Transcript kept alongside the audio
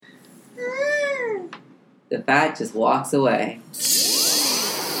The fat just walks away.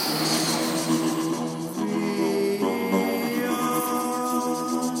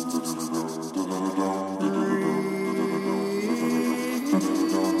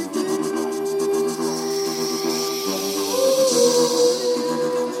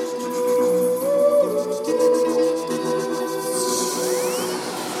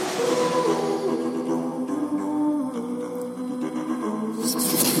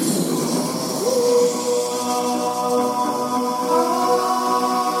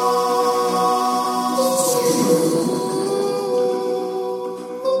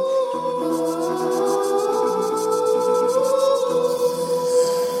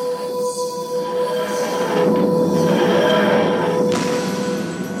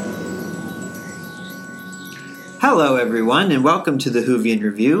 Hello, everyone, and welcome to the Whovian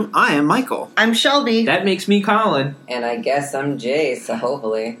Review. I am Michael. I'm Shelby. That makes me Colin. And I guess I'm Jay, so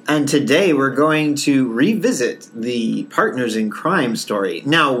hopefully. And today we're going to revisit the Partners in Crime story.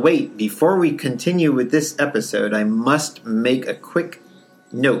 Now, wait, before we continue with this episode, I must make a quick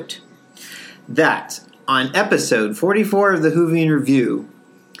note that on episode 44 of the Whovian Review,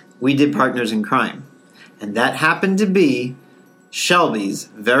 we did Partners in Crime. And that happened to be Shelby's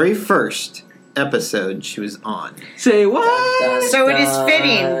very first episode she was on. Say what? So it is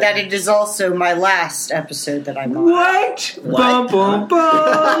fitting that it is also my last episode that I'm on. What? Bum, bum,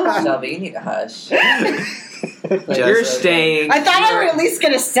 bum. Shelby, you need to hush. You're staying. I thought I would at least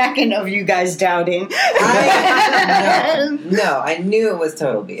get a second of you guys doubting. No, I knew it was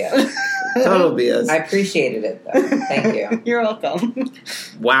total BS. Total BS. I appreciated it, though. Thank you. You're welcome.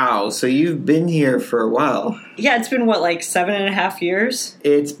 Wow, so you've been here for a while. Yeah, it's been, what, like 7.5 years?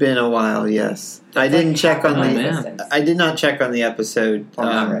 It's been a while, yes. I didn't check on man. I did not check on the episode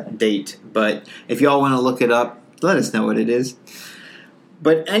date, but if y'all want to look it up, let us know what it is.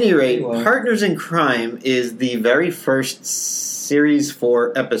 But at any rate, Partners in Crime is the very first Series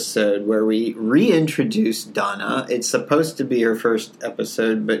 4 episode where we reintroduce Donna. It's supposed to be her first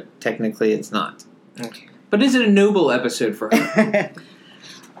episode, but technically it's not. But is it a noble episode for her?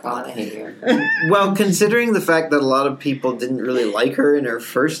 God, I hate you. Well, considering the fact that a lot of people didn't really like her in her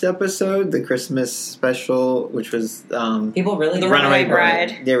first episode, the Christmas special, which was People really The do Runaway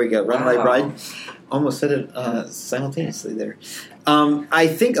Bride. There we go, Runaway Wow. Bride. Almost said it simultaneously there. I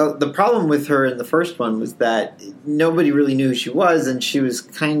think the problem with her in the first one was that nobody really knew who she was, and she was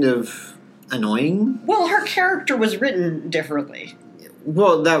kind of annoying. Well, her character was written differently.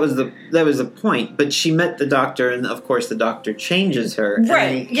 Well, that was the point. But she met the doctor, and of course, the doctor changes her.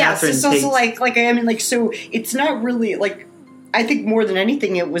 Right. And Yes. Catherine It's also takes- so it's not really like. I think more than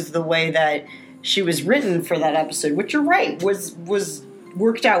anything, it was the way that she was written for that episode, which you're right was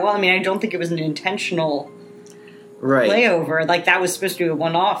worked out well. I mean, I don't think it was an intentional layover. Like that was supposed to be a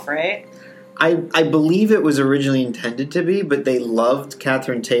one-off, right? I believe it was originally intended to be, but they loved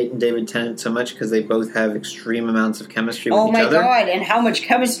Catherine Tate and David Tennant so much because they both have extreme amounts of chemistry with each other. Oh my god, and how much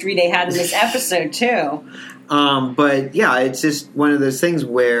chemistry they had in this episode, too. But yeah, it's just one of those things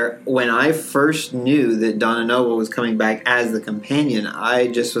where when I first knew that Donna Noble was coming back as the companion,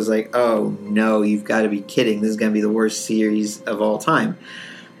 I just was like, oh no, you've got to be kidding. This is going to be the worst series of all time.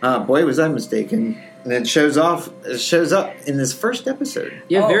 Boy, was I mistaken. And it shows up in this first episode.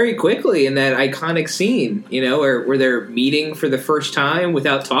 Yeah, very quickly in that iconic scene, where they're meeting for the first time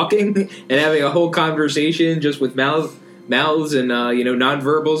without talking and having a whole conversation just with mouths and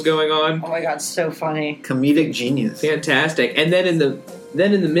nonverbals going on. Oh my god, so funny. Comedic genius. Fantastic. And then in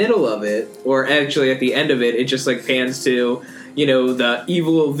the middle of it, or actually at the end of it, it just like pans to the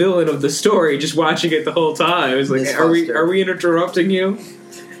evil villain of the story just watching it the whole time. It's like, are we interrupting you?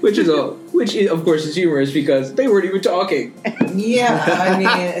 Which of course is humorous because they weren't even talking. Yeah, I mean,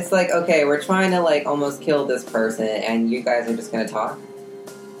 it's like, okay, we're trying to like almost kill this person, and you guys are just gonna talk?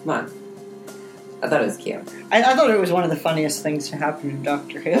 Come on. I thought it was cute. I thought it was one of the funniest things to happen in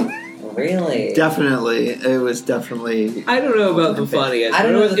Doctor Who. Really? Definitely. It was definitely... I don't know about the funniest. I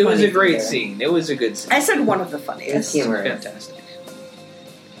don't know It was a great either. scene. It was a good scene. I said one of the funniest. It's humorous. Fantastic.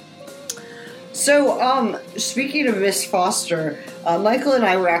 So, speaking of Miss Foster, Michael and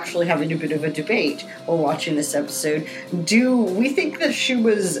I were actually having a bit of a debate while watching this episode. Do we think that she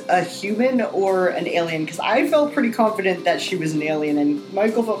was a human or an alien? Because I felt pretty confident that she was an alien, and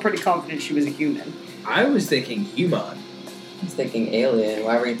Michael felt pretty confident she was a human. I was thinking human. I was thinking alien.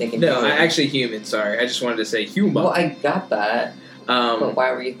 Why were you thinking No, alien? actually human, sorry. I just wanted to say human. Well, I got that. But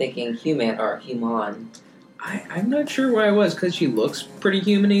why were you thinking human or human? I'm not sure why I was, because she looks pretty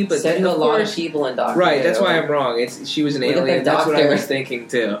human-y, but so then, do a of lot course, of people in Doctor Right, Who. that's why I'm wrong. She was an Look at the alien. That's what I Doctor. was thinking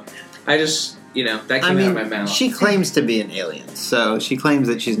too. I just that came out of my mouth. She claims to be an alien, so she claims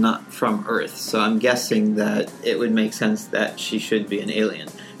that she's not from Earth. So I'm guessing that it would make sense that she should be an alien.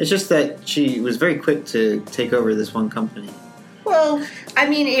 It's just that she was very quick to take over this one company. Well, I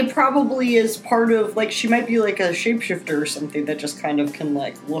mean, it probably is part of, like, she might be like a shapeshifter or something that just kind of can,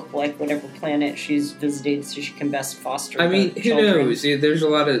 like, look like whatever planet she's visited so she can best foster I mean, who children. knows? There's a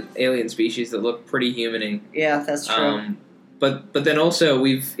lot of alien species that look pretty humaning. Yeah, that's true. But then also,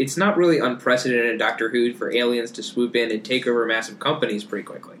 it's not really unprecedented in Doctor Who for aliens to swoop in and take over massive companies pretty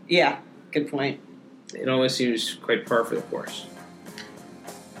quickly. Yeah, good point. It almost seems quite par for the course.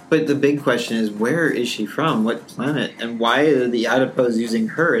 But the big question is, where is she from? What planet? And why are the Adipose using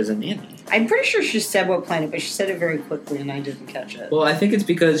her as a nanny? I'm pretty sure she said what planet, but she said it very quickly and I didn't catch it. Well, I think it's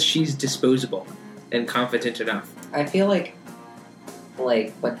because she's disposable and competent enough. I feel like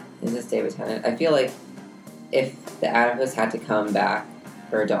what is this, David Tennant? I feel like if the Adipose had to come back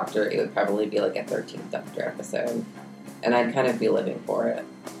for a Doctor, it would probably be like a 13th Doctor episode. And I'd kind of be living for it.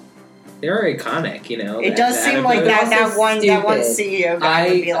 They're iconic, It does seem like that one CEO guy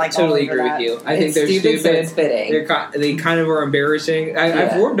would be like, I totally all over agree that. with you. I think they're stupid. So stupid. it's fitting. They kind of are embarrassing. I've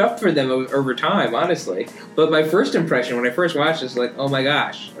Yeah. warmed up for them over time, honestly. But my first impression when I first watched this, like, oh my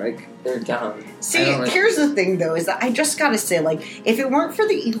gosh, like They're dumb. See, I don't like- here's the thing, though, is that I just gotta say, like, if it weren't for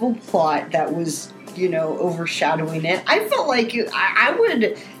the evil plot that was, overshadowing it, I felt like I would,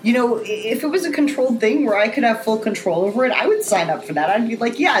 if it was a controlled thing where I could have full control over it, I would sign up for that. I'd be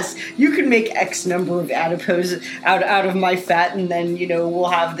like, yes, you can make X number of adipose out of my fat, and then, we'll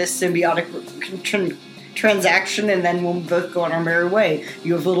have this symbiotic transaction, and then we'll both go on our merry way.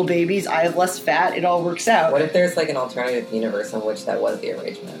 You have little babies, I have less fat, it all works out. What if there's like an alternative universe in which that was the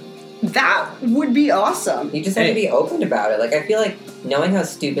arrangement? That would be awesome. You just have to be open about it. Like, I feel like knowing how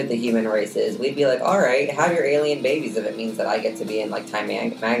stupid the human race is, we'd be like, all right, have your alien babies if it means that I get to be in, like, Time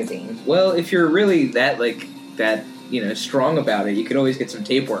magazine. well, if you're really that strong about it, you could always get some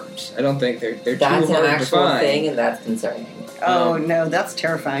tapeworms. I don't think they're That's too an hard to actual find. thing, and that's concerning. Oh, no, that's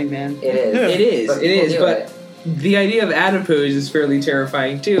terrifying, man. It is. It is, people do but it. the idea of adipose is fairly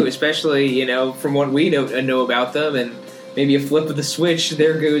terrifying too, especially from what we know about them, and maybe a flip of the switch,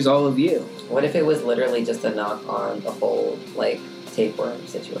 there goes all of you. What if it was literally just a knock on the whole, like, tapeworm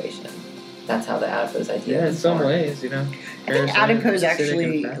situation? That's how the adipose idea Yeah, in was some born. ways, I think Parasite, adipose acidic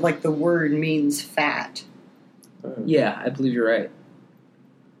actually, and fat. like, the word means fat. Yeah, I believe you're right.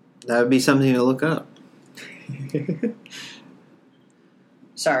 That would be something to look up.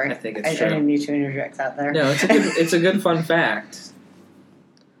 Sorry, I think it's I true. didn't need to interject that there. No, it's a good fun fact.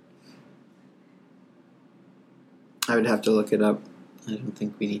 I would have to look it up. I don't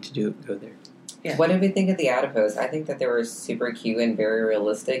think we need to go there. Yeah. What did we think of the adipose? I think that they were super cute and very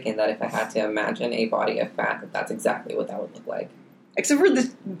realistic, and that if I had to imagine a body of fat, that's exactly what that would look like. Except for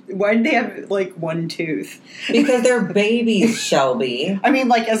this, why did they have, like, one tooth? Because they're babies, Shelby. I mean,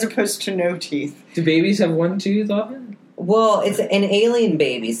 like, as opposed to no teeth. Do babies have one tooth often? Well, it's an alien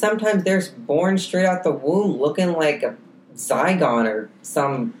baby. Sometimes they're born straight out the womb looking like a Zygon or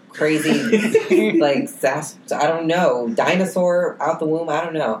some crazy, like, I don't know, dinosaur out the womb. I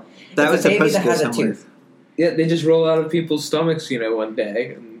don't know. That It's was a baby supposed to that go has a somewhere. tooth. Yeah, they just roll out of people's stomachs, one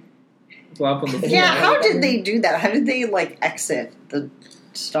day and flop on the floor. Yeah, how did they do that? How did they, like, exit the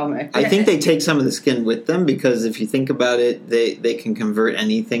stomach? I think they take some of the skin with them because if you think about it, they can convert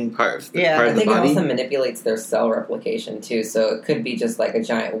anything part of the Yeah, part I of the think it body. also manipulates their cell replication, too. So it could be just like a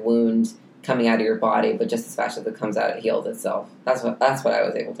giant wound coming out of your body, but just as fast as it comes out, it heals itself. That's what I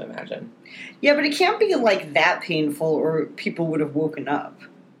was able to imagine. Yeah, but it can't be, like, that painful or people would have woken up.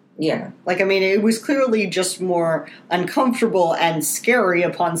 Yeah. Like, I mean, it was clearly just more uncomfortable and scary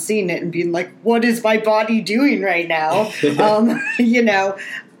upon seeing it and being like, what is my body doing right now?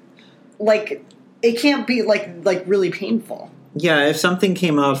 Like, it can't be, like really painful. Yeah, if something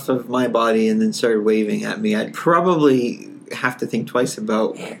came off of my body and then started waving at me, I'd probably have to think twice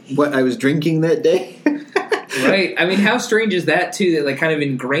about what I was drinking that day. Right. I mean, how strange is that, too, that, like, kind of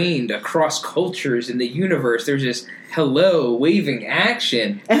ingrained across cultures in the universe, there's this hello, waving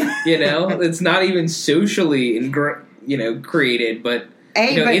action, It's not even socially, created, but, But-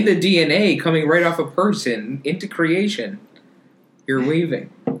 in the DNA, coming right off a person into creation, you're waving.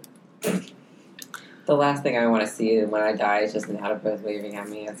 The last thing I want to see when I die is just an adipose waving at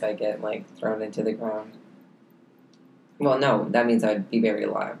me as I get, like, thrown into the ground. Well, no, that means I'd be buried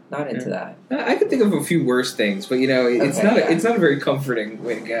alive. Not into that. I could think of a few worse things, but, it's Okay, not yeah. it's not a very comforting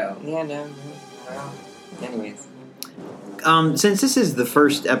way to go. Yeah, no. Anyways. Since this is the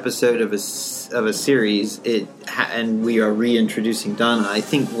first episode of a series, and we are reintroducing Donna, I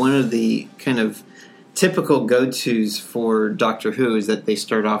think one of the kind of typical go-tos for Doctor Who is that they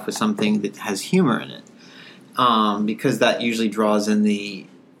start off with something that has humor in it, because that usually draws in the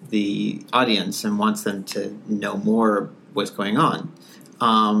audience and wants them to know more what's going on.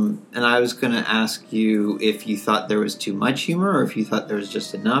 And I was going to ask you if you thought there was too much humor or if you thought there was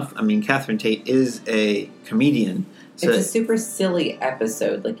just enough. I mean, Catherine Tate is a comedian. So it's a super silly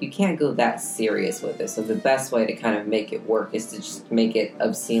episode. Like, you can't go that serious with it. So the best way to kind of make it work is to just make it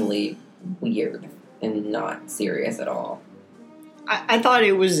obscenely weird and not serious at all. I thought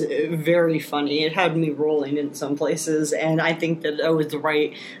it was very funny. It had me rolling in some places, and I think that was the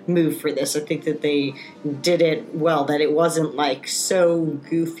right move for this. I think that they did it well, that it wasn't like so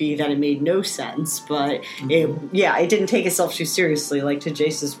goofy that it made no sense, but it didn't take itself too seriously. Like, to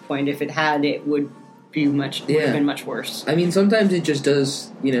Jace's point, if it had, it would have been much worse. I mean, sometimes it just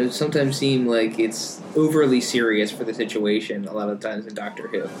does, sometimes seem like it's overly serious for the situation a lot of times in Doctor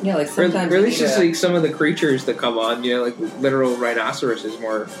Who. Yeah, like sometimes... Or at least just like some of the creatures that come on, like literal rhinoceroses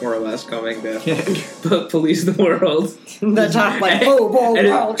more or less coming to police the world. The top, like,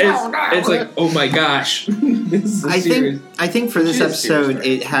 it's like, oh my gosh. I think for this episode,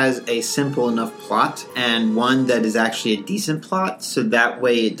 it has a simple enough plot and one that is actually a decent plot, so that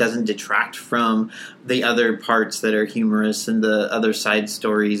way it doesn't detract from the other parts that are humorous and the other side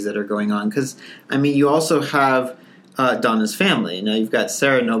stories that are going on. Because, I mean, you also have Donna's family. Now, you've got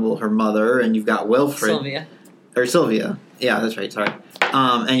Sarah Noble, her mother, and you've got Wilfred. Sylvia. Yeah, that's right, sorry.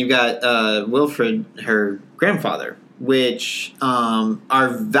 And you've got Wilfred, her grandfather, which are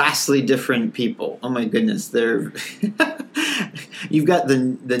vastly different people. Oh my goodness, they're... You've got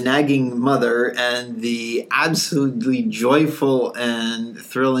the nagging mother and the absolutely joyful and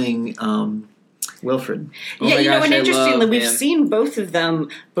thrilling Wilfred. And interestingly, we've seen both of them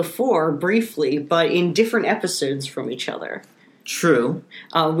before, briefly, but in different episodes from each other. True.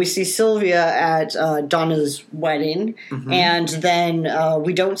 We see Sylvia at Donna's wedding, and then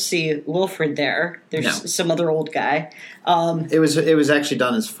we don't see Wilfred there. There's some other old guy. It was actually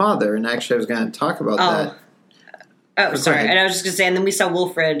Donna's father, and actually I was going to talk about that. Oh, sorry. And I was just going to say, and then we saw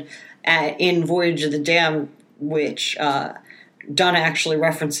Wilfred in Voyage of the Damned, which Donna actually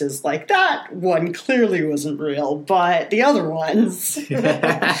references, like, that one clearly wasn't real, but the other ones...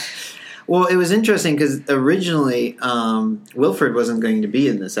 Well, it was interesting because originally Wilfred wasn't going to be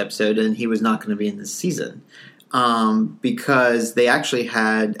in this episode, and he was not going to be in this season because they actually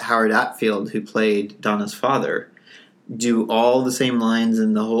had Howard Atfield, who played Donna's father, do all the same lines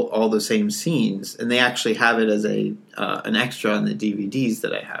and all the same scenes, and they actually have it as an extra on the DVDs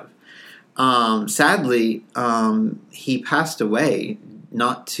that I have. Sadly, he passed away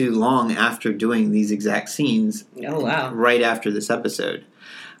not too long after doing these exact scenes. Oh, wow. Right after this episode.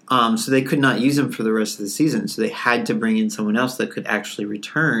 So they could not use him for the rest of the season, so they had to bring in someone else that could actually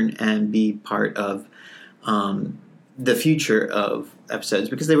return and be part of the future of episodes,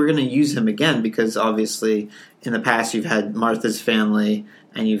 because they were going to use him again, because obviously in the past you've had Martha's family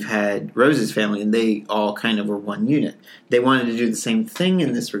and you've had Rose's family, and they all kind of were one unit. They wanted to do the same thing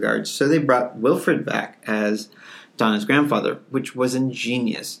in this regard, so they brought Wilfred back as Donna's grandfather, which was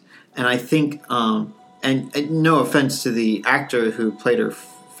ingenious. And I think, and no offense to the actor who played her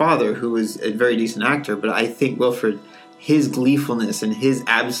father, who was a very decent actor, but I think Wilfred, his gleefulness and his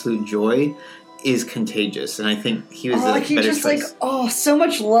absolute joy is contagious, and I think he was a better choice. So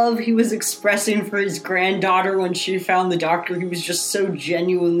much love he was expressing for his granddaughter when she found the doctor. He was just so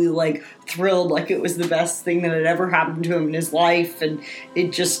genuinely, like, thrilled, like it was the best thing that had ever happened to him in his life, and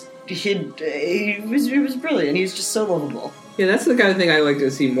it was brilliant. He was just so lovable. Yeah, that's the kind of thing I like to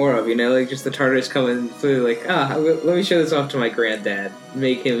see more of, like just the TARDIS coming through, like, let me show this off to my granddad,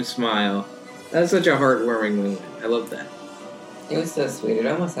 make him smile. That's such a heartwarming moment. I love that. It was so sweet. It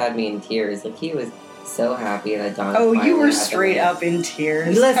almost had me in tears. Like, he was so happy that Donna. Oh, you were straight up in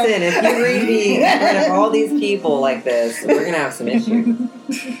tears. Listen, if you read me in front of all these people like this, we're gonna have some issues.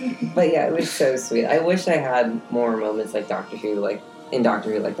 But yeah, it was so sweet. I wish I had more moments like Doctor Who, like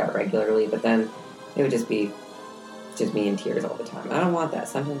that regularly. But then it would just be me in tears all the time. I don't want that.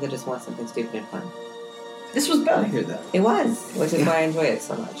 Sometimes I just want something stupid and fun. This was both. I hear that. It was, which is why I enjoy it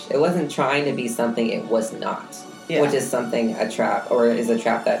so much. It wasn't trying to be something it was not. Yeah. Which is something a trap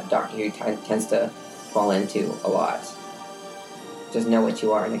that Doctor Who tends to fall into a lot. Just know what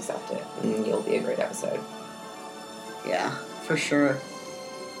you are and accept it, and you'll be a great episode. Yeah, for sure.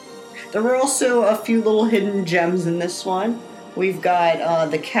 There were also a few little hidden gems in this one. We've got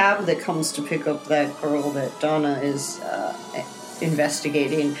the cab that comes to pick up that girl that Donna is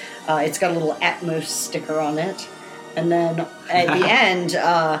investigating. It's got a little Atmos sticker on it. And then at the end,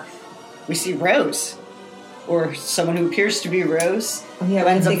 we see Rose. or someone who appears to be Rose, Oh, yeah, who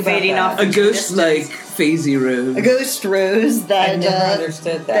ends up think about fading that. off A into ghost like distance. Phasey Rose. A ghost Rose I that never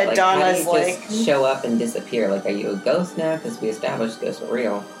understood that. that Like, Donna's how do you like- just show up and disappear? Like, are you a ghost now? Because we established ghosts were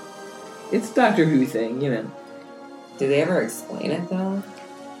real. It's a Doctor Who thing, you know. Do they ever explain it though,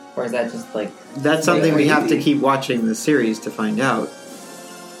 or is that just like? That's something we have to Maybe. keep watching the series to find out.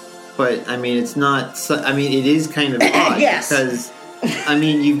 But I mean, it's not. I mean, it is kind of odd Yes. because I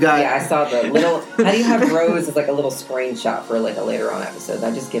mean, you've got. Yeah, I saw the little. How do you have Rose as like a little screenshot for like a later on episode?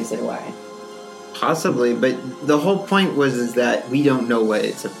 That just gives it away. Possibly, but the whole point is that we don't know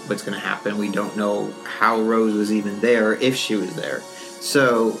what's going to happen. We don't know how Rose was even there, if she was there.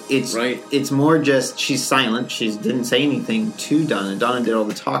 So it's Right. it's more just she's silent. She didn't say anything to Donna. Donna did all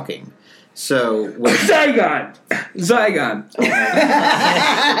the talking. So when, Zygon! Zygon!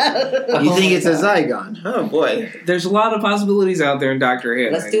 you think it's a Zygon? Oh boy! There's a lot of possibilities out there in Doctor Who.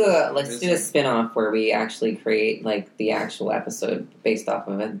 Let's do a spin-off where we actually create like the actual episode based off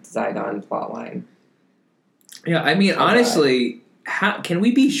of a Zygon plotline. Yeah, I mean, honestly, how can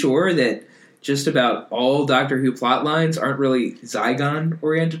we be sure that just about all Doctor Who plot lines aren't really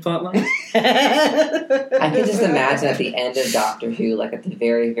Zygon-oriented plot lines? I can just imagine at the end of Doctor Who, like at the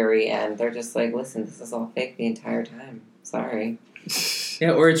very, very end, they're just like, "Listen, this is all fake the entire time. Sorry."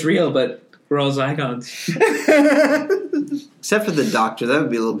 Yeah, or it's real, but we're all Zygons. Except for the Doctor, that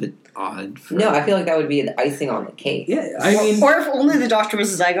would be a little bit odd. No, I feel like that would be the icing on the cake. Yeah, I mean... or if only the Doctor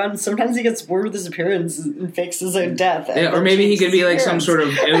was a Zygon, sometimes he gets bored with his appearance and fakes his own death. and Yeah, or then maybe he changes could be his like some appearance. sort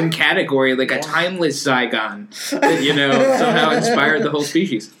of own category, like a Yeah. timeless Zygon that, you know, somehow inspired the whole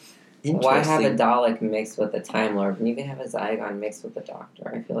species. Why have a Interesting. Dalek mixed with a Time Lord when you can have a Zygon mixed with the Doctor?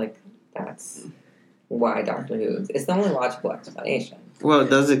 I feel like that's why Doctor Who. It's the only logical explanation. Well, it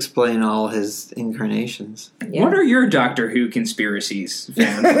does explain all his incarnations. Yeah. What are your Doctor Who conspiracies,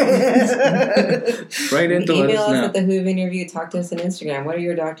 fans? Right in to let Email us us know. at the Who've Interview. Talk to us on Instagram. What are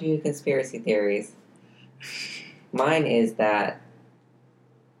your Doctor Who conspiracy theories? Mine is that.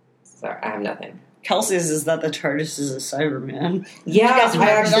 Sorry, I have nothing. Kelsey's is that the TARDIS is a Cyberman. Yeah, guys I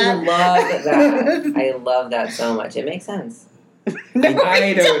remember actually that? love that. I love that so much. It makes sense. No, I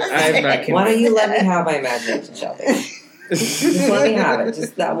it don't- I'm not doesn't. Why don't you let me have my imagination, Shelby? Just let me have it,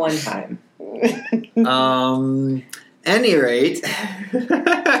 just that one time. Any rate,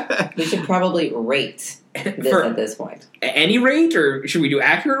 We should probably rate this For at this point. any rate, or should we do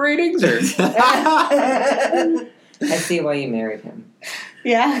accurate ratings? Or I see why you married him.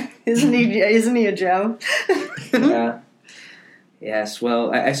 Yeah, isn't he a Joe? Yeah. yes,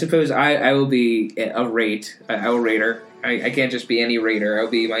 well, I suppose I will be a rate. I will rate her. I can't just be any rater. I'll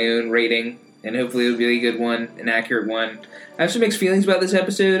be my own rating, and hopefully it'll be a good one, an accurate one. I have some mixed feelings about this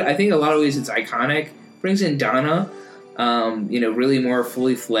episode. I think in a lot of ways it's iconic. Brings in Donna, really more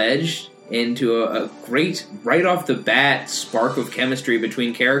fully fledged into a great, right off the bat, spark of chemistry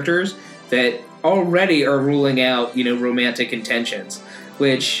between characters that already are ruling out, romantic intentions,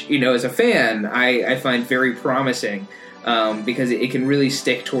 which, as a fan, I find very promising because it can really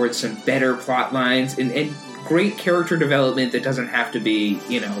stick towards some better plot lines and great character development that doesn't have to be,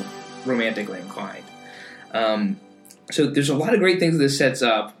 romantically inclined. So there's a lot of great things this sets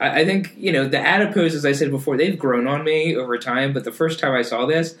up. I think, the adipose, as I said before, they've grown on me over time, but the first time I saw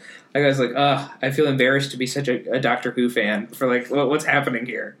this, I was like, I feel embarrassed to be such a Doctor Who fan for, like, what's happening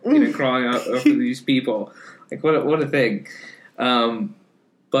here? Crawling out over these people. Like, what a thing.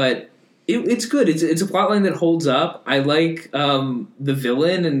 But it's good. It's a plotline that holds up. I like the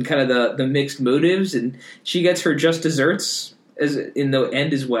villain and kind of the mixed motives, and she gets her just desserts as in the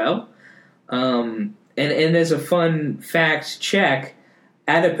end as well. And as a fun fact check,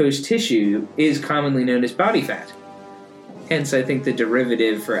 adipose tissue is commonly known as body fat. Hence, I think the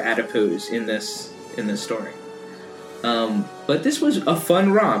derivative for adipose in this story. But this was a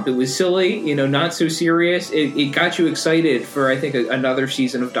fun romp. It was silly, not so serious. It got you excited for, I think, another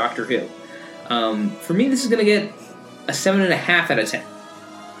season of Doctor Who. For me, this is going to get a 7.5 out of 10.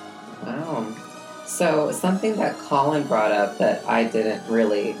 Wow. So something that Colin brought up that I didn't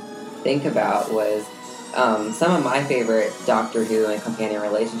really think about was some of my favorite Doctor Who and companion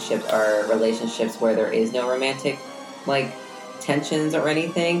relationships are relationships where there is no romantic, tensions or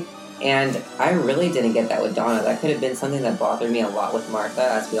anything. And I really didn't get that with Donna. That could have been something that bothered me a lot with Martha,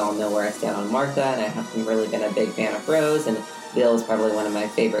 as we all know where I stand on Martha, and I haven't really been a big fan of Rose, and Bill is probably one of my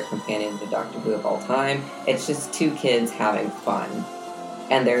favorite companions of Doctor Who of all time. It's just two kids having fun.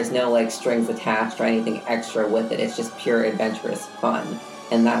 And there's no, strings attached or anything extra with it. It's just pure adventurous fun.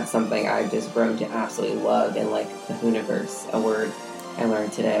 And that's something I've just grown to absolutely love in, the Whoniverse, a word I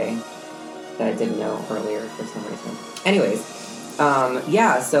learned today that I didn't know earlier for some reason. Anyways,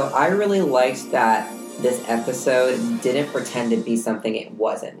 so I really liked that this episode didn't pretend to be something it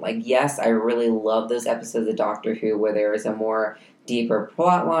wasn't. Like, yes, I really love those episodes of Doctor Who where there is a more deeper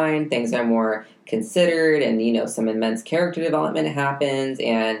plot line, things are more considered, and, you know, some immense character development happens,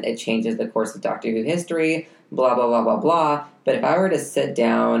 and it changes the course of Doctor Who history, blah, blah, blah, blah, blah. But if I were to sit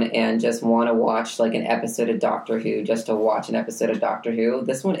down and just want to watch, like, an episode of Doctor Who just to watch an episode of Doctor Who,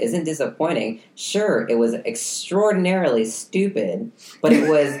 this one isn't disappointing. Sure, it was extraordinarily stupid, but it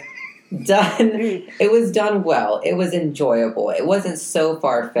was done well. It was enjoyable. It wasn't so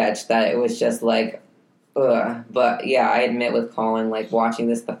far-fetched that it was just like, ugh. But yeah, I admit with Colin, like, watching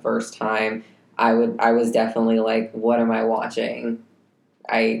this the first time, I was definitely like, what am I watching?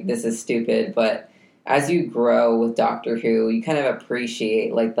 This is stupid. But as you grow with Doctor Who, you kind of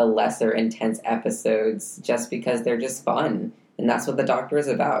appreciate, like, the lesser intense episodes just because they're just fun. And that's what the Doctor is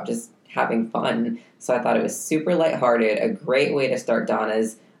about, just having fun. So I thought it was super lighthearted, a great way to start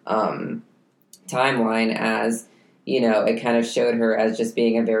Donna's timeline, as, you know, it kind of showed her as just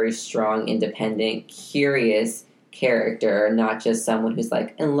being a very strong, independent, curious character, not just someone who's,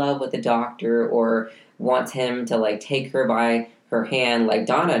 like, in love with the Doctor or wants him to, like, take her by her hand. Like,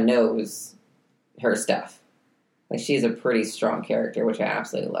 Donna knows her stuff. Like, she's a pretty strong character, which I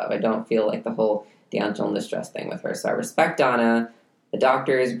absolutely love. I don't feel like the whole damsel in distress thing with her. So I respect Donna. The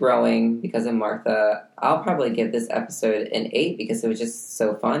Doctor is growing because of Martha. I'll probably give this episode an 8 because it was just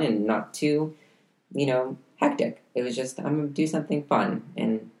so fun and not too, you know, hectic. It was just, I'm going to do something fun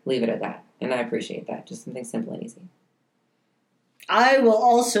and leave it at that. And I appreciate that. Just something simple and easy. I will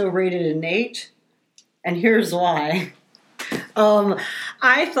also rate it an 8, and here's why.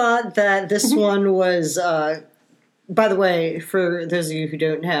 I thought that this one was, by the way, for those of you who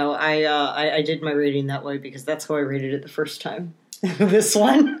don't know, I did my rating that way because that's how I rated it the first time. This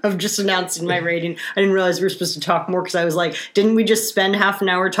one, I'm just announcing my rating. I didn't realize we were supposed to talk more because I was like, didn't we just spend half an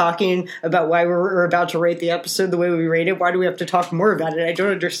hour talking about why we're about to rate the episode the way we rate it? Why do we have to talk more about it? I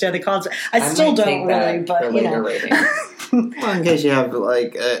don't understand the concept. I still don't really, but, you know. Well, in case you have,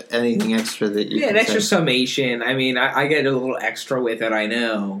 like, anything extra that you can an extra say. summation. I mean, I get a little extra with it, I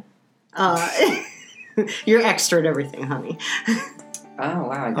know. You're extra at everything, honey. Oh,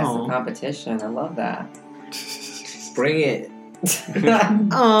 wow. I guess the competition. I love that. Bring it.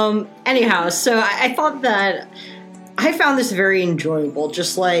 Anyhow, so I thought that I found this very enjoyable.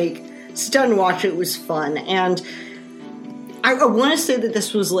 Just, like, sit down and watch it was fun. And I want to say that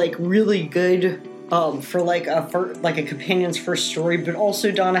this was, like, really good for like a companion's first story, but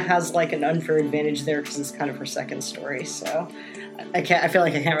also Donna has, like, an unfair advantage there because it's kind of her second story. So I feel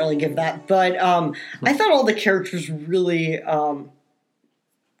like I can't really give that. But I thought all the characters really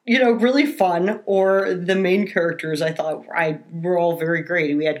really fun, or the main characters I thought were all very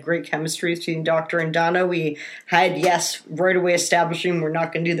great. We had great chemistry between Doctor and Donna. We had, right away establishing we're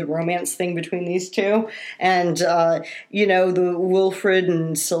not going to do the romance thing between these two. And, the Wilfred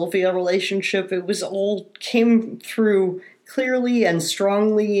and Sylvia relationship, it was all came through clearly and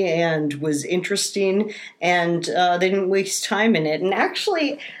strongly and was interesting, and they didn't waste time in it. And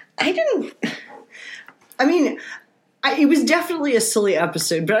actually, it was definitely a silly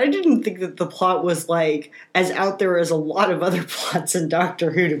episode, but I didn't think that the plot was, like, as out there as a lot of other plots in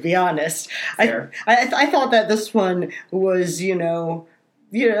Doctor Who, to be honest. I thought that this one was,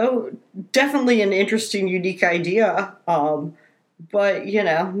 definitely an interesting, unique idea, but,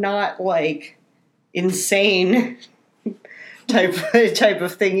 not, like, insane type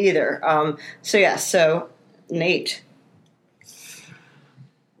of thing either. So Nate.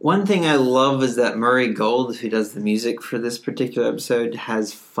 One thing I love is that Murray Gold, who does the music for this particular episode,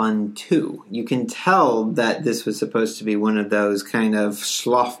 has fun too. You can tell that this was supposed to be one of those kind of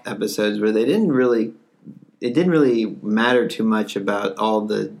sloth episodes where it didn't really matter too much about all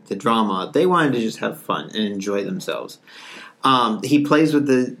the drama. They wanted to just have fun and enjoy themselves. He plays with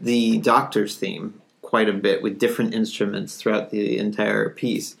the Doctor's theme quite a bit with different instruments throughout the entire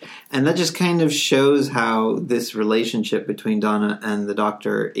piece. And that just kind of shows how this relationship between Donna and the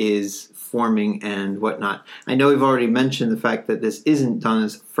Doctor is forming and whatnot. I know we've already mentioned the fact that this isn't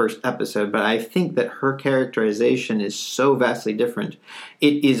Donna's first episode, but I think that her characterization is so vastly different.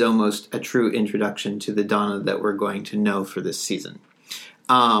 It is almost a true introduction to the Donna that we're going to know for this season.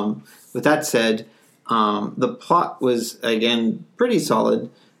 With that said, the plot was, again, pretty solid.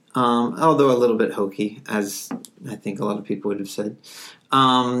 Although a little bit hokey, as I think a lot of people would have said.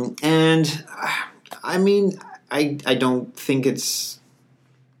 And I mean, I don't think it's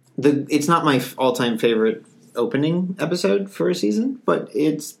not my all-time favorite opening episode for a season, but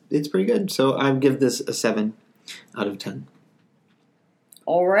it's pretty good. So I give this a 7 out of 10.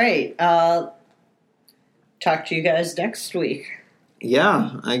 All right. Talk to you guys next week.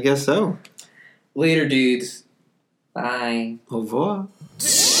 Yeah, I guess so. Later, dudes. Bye. Au revoir.